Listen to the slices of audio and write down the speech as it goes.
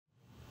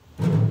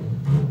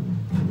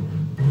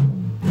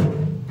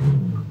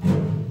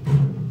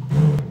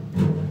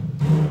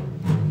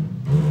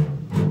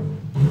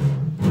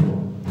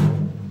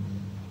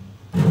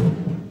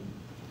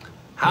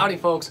Howdy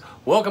folks,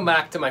 welcome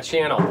back to my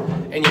channel.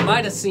 And you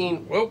might have seen,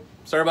 whoop,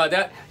 sorry about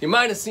that. You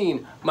might have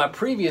seen my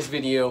previous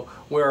video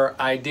where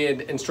I did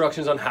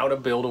instructions on how to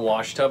build a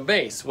wash tub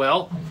base.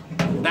 Well,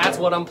 that's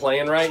what I'm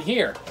playing right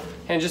here.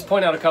 And just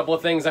point out a couple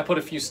of things. I put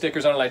a few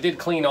stickers on it. I did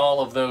clean all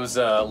of those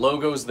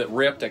logos that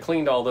ripped. I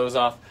cleaned all those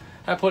off.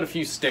 I put a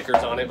few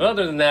stickers on it, but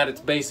other than that,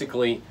 it's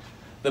basically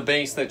the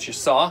base that you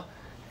saw.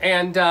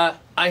 And I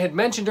had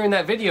mentioned during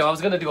that video I was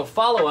going to do a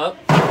follow-up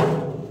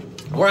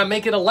where I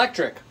make it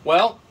electric.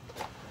 Well,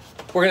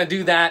 we're going to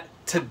do that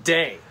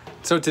today.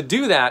 So to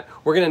do that,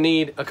 we're going to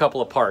need a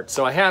couple of parts.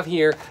 So I have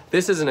here,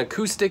 this is an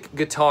acoustic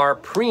guitar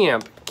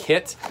preamp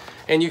kit,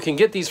 and you can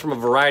get these from a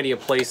variety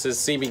of places.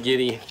 CB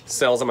Giddy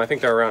sells them. I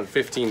think they're around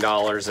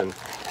 $15, and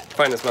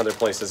find them some other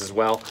places as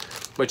well.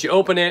 But you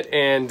open it,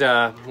 and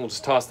we'll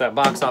just toss that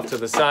box off to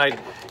the side.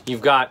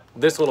 You've got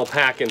this little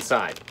pack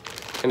inside.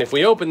 And if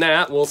we open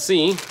that, we'll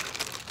see,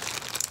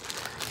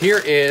 here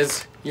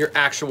is your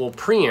actual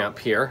preamp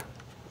here,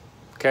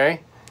 okay?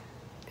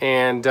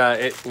 And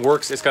it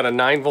works, it's got a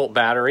 9-volt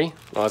battery.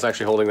 Oh, I was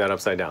actually holding that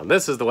upside down.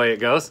 This is the way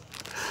it goes.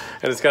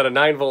 And it's got a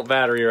 9-volt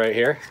battery right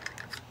here.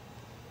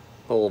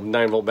 A little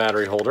 9-volt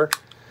battery holder.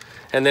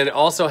 And then it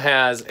also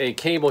has a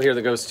cable here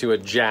that goes to a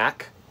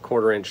jack,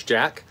 1/4-inch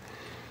jack.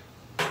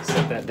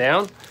 Set that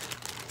down.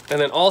 And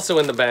then also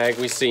in the bag,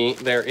 we see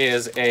there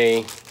is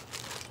a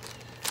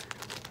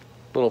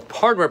little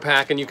hardware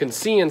pack, and you can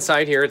see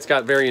inside here it's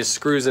got various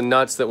screws and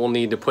nuts that we'll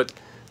need to put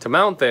to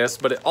mount this,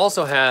 but it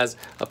also has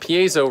a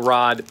piezo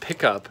rod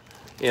pickup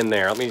in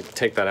there. Let me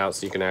take that out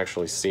so you can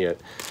actually see it.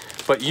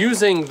 But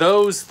using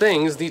those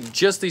things,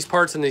 just these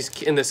parts in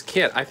this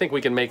kit, I think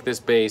we can make this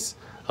base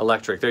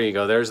electric. There you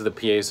go. There's the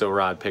piezo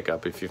rod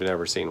pickup if you've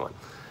never seen one.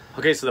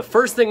 Okay, so the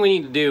first thing we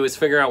need to do is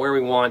figure out where we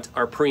want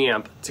our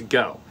preamp to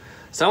go.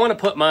 So I want to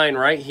put mine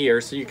right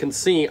here so you can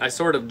see I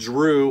sort of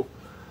drew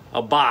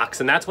a box,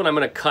 and that's what I'm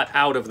going to cut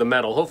out of the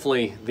metal.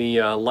 Hopefully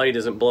the light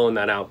isn't blowing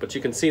that out, but you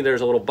can see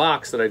there's a little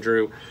box that I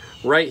drew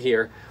right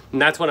here,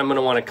 and that's what I'm going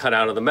to want to cut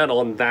out of the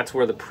metal, and that's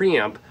where the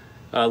preamp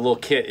little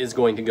kit is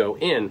going to go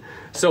in.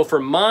 So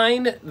for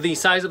mine, the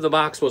size of the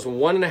box was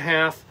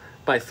 1.5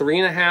 by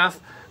 3.5.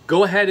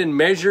 Go ahead and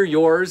measure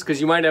yours,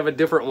 because you might have a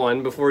different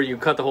one before you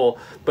cut the hole.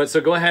 But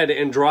so go ahead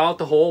and draw out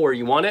the hole where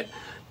you want it,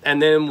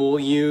 and then we'll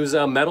use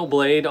a metal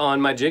blade on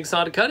my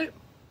jigsaw to cut it.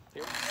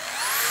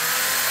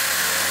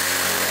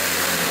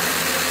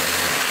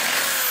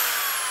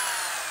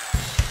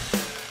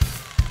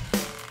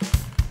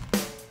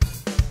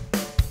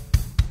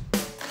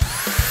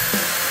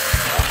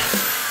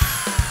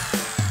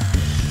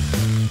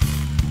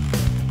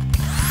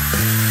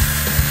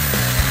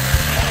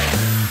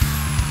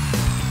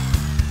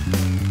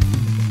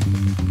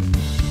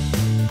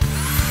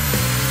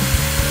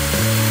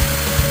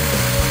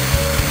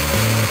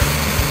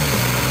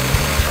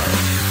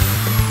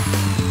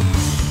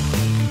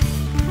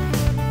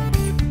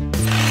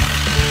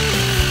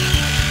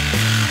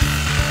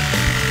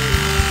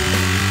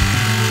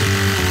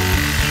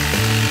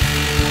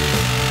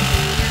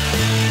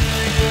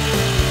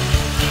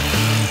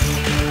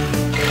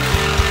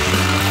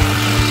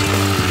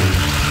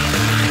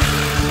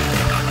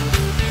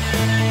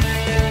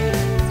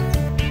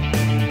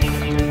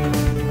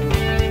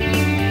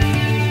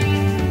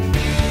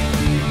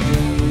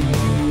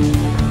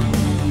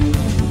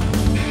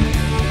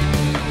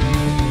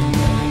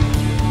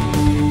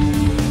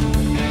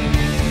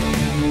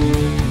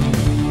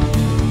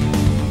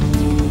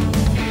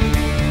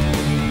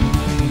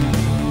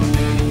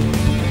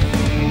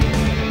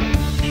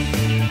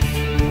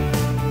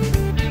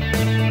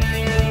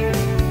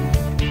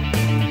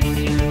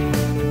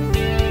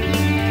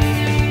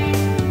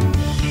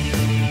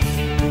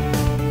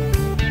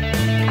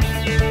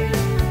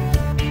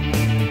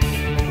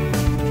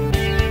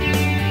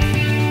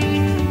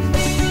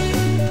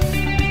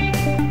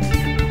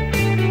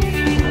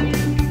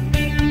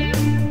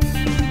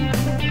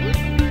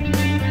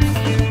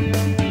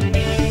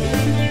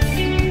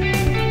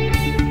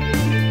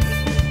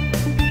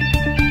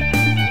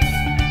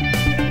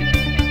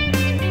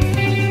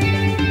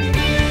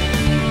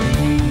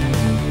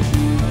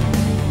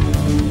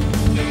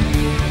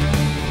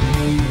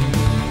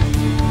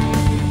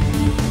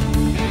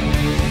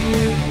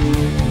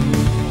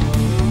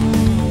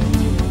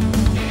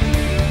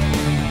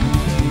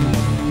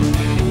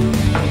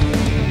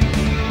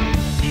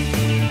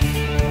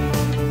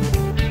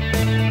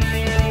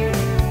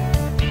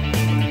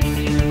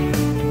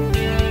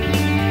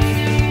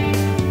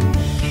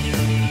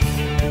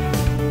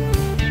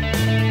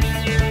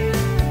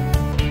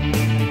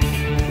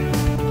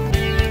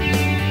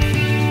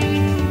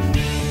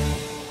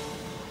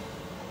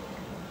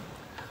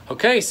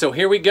 Okay, so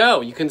here we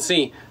go. You can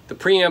see the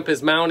preamp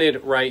is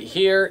mounted right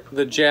here.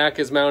 The jack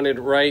is mounted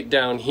right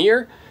down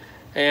here.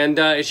 And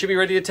it should be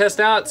ready to test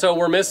out. So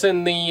we're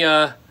missing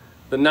the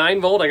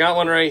 9-volt. I got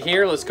one right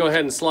here. Let's go ahead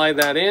and slide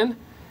that in.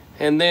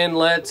 And then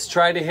let's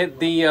try to hit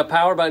the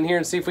power button here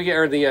and see if we get,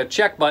 or the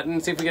check button,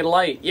 and see if we get a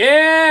light.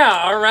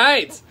 Yeah, all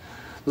right.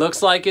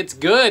 Looks like it's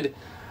good.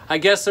 I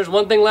guess there's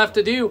one thing left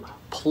to do.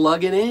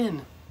 Plug it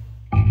in.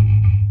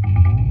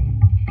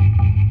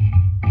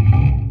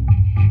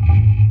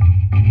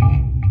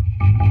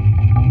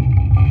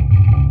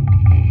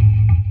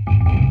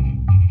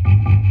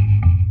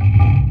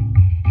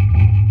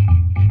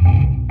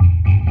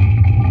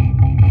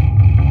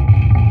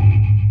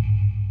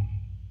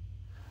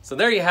 So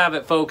there you have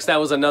it, folks.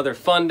 That was another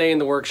fun day in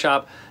the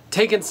workshop,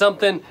 taking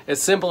something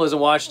as simple as a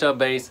washtub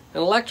base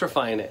and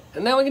electrifying it.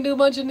 And now we can do a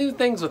bunch of new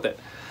things with it.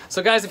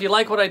 So guys, if you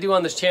like what I do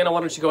on this channel, why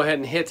don't you go ahead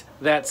and hit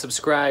that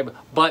subscribe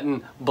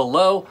button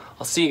below.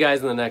 I'll see you guys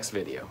in the next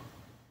video.